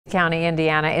County,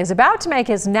 Indiana, is about to make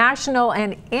his national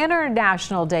and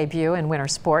international debut in winter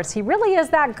sports. He really is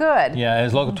that good. Yeah,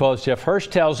 as Local 12's Jeff Hirsch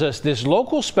tells us, this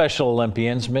local Special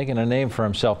Olympian's making a name for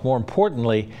himself. More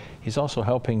importantly, he's also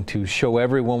helping to show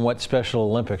everyone what Special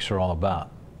Olympics are all about.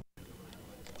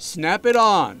 Snap it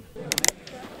on.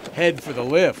 Head for the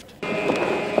lift.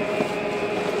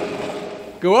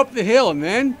 Go up the hill and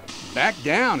then back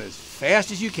down as fast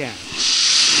as you can.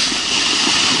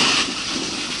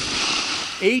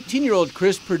 18-year-old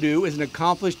Chris Perdue is an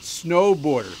accomplished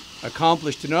snowboarder,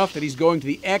 accomplished enough that he's going to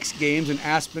the X Games in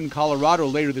Aspen, Colorado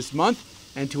later this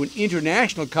month and to an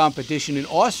international competition in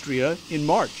Austria in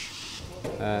March.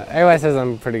 Everybody says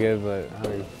I'm pretty good, but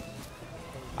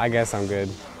I guess I'm good.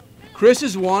 Chris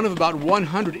is one of about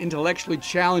 100 intellectually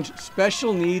challenged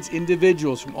special needs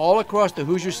individuals from all across the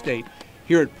Hoosier state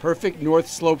here at Perfect North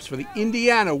Slopes for the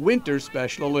Indiana Winter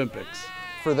Special Olympics.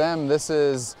 For them,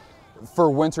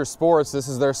 for winter sports, this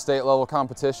is their state level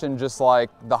competition, just like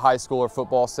the high school or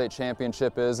football state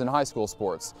championship is in high school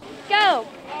sports. Go!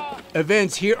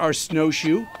 Events here are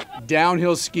snowshoe,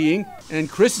 downhill skiing, and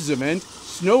Chris's event,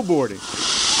 snowboarding.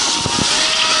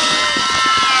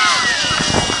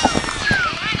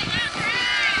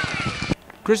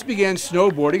 Chris began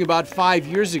snowboarding about 5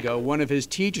 years ago. One of his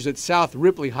teachers at South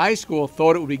Ripley High School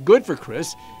thought it would be good for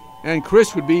Chris, and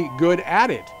Chris would be good at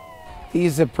it.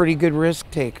 He's a pretty good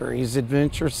risk taker. He's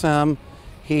adventuresome.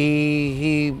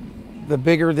 The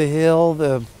bigger the hill,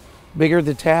 the bigger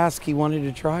the task he wanted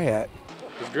to try it.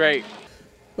 It's great.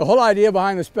 The whole idea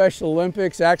behind the Special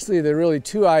Olympics, actually there are really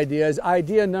two ideas.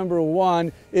 Idea number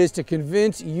one is to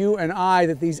convince you and I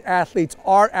that these athletes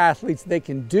are athletes, they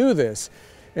can do this.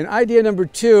 And idea number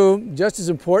two, just as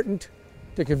important,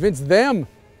 to convince them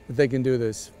that they can do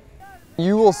this.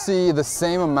 You will see the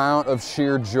same amount of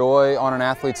sheer joy on an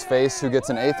athlete's face who gets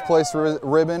an 8th place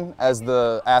ribbon as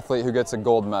the athlete who gets a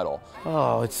gold medal.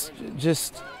 Oh, it's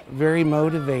just very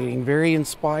motivating, very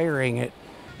inspiring. It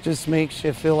just makes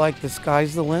you feel like the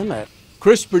sky's the limit.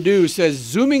 Chris Perdue says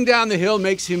zooming down the hill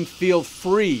makes him feel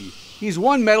free. He's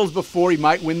won medals before, he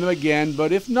might win them again,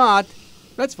 but if not,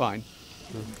 that's fine.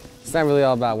 It's not really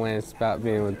all about winning, it's about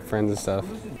being with friends and stuff.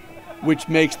 Which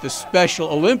makes the Special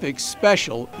Olympics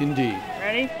special indeed.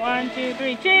 Ready? 1, 2,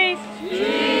 3, cheese!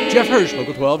 Jeff Hirsch,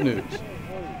 Local 12 News.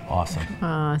 Awesome.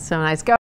 So nice. Go.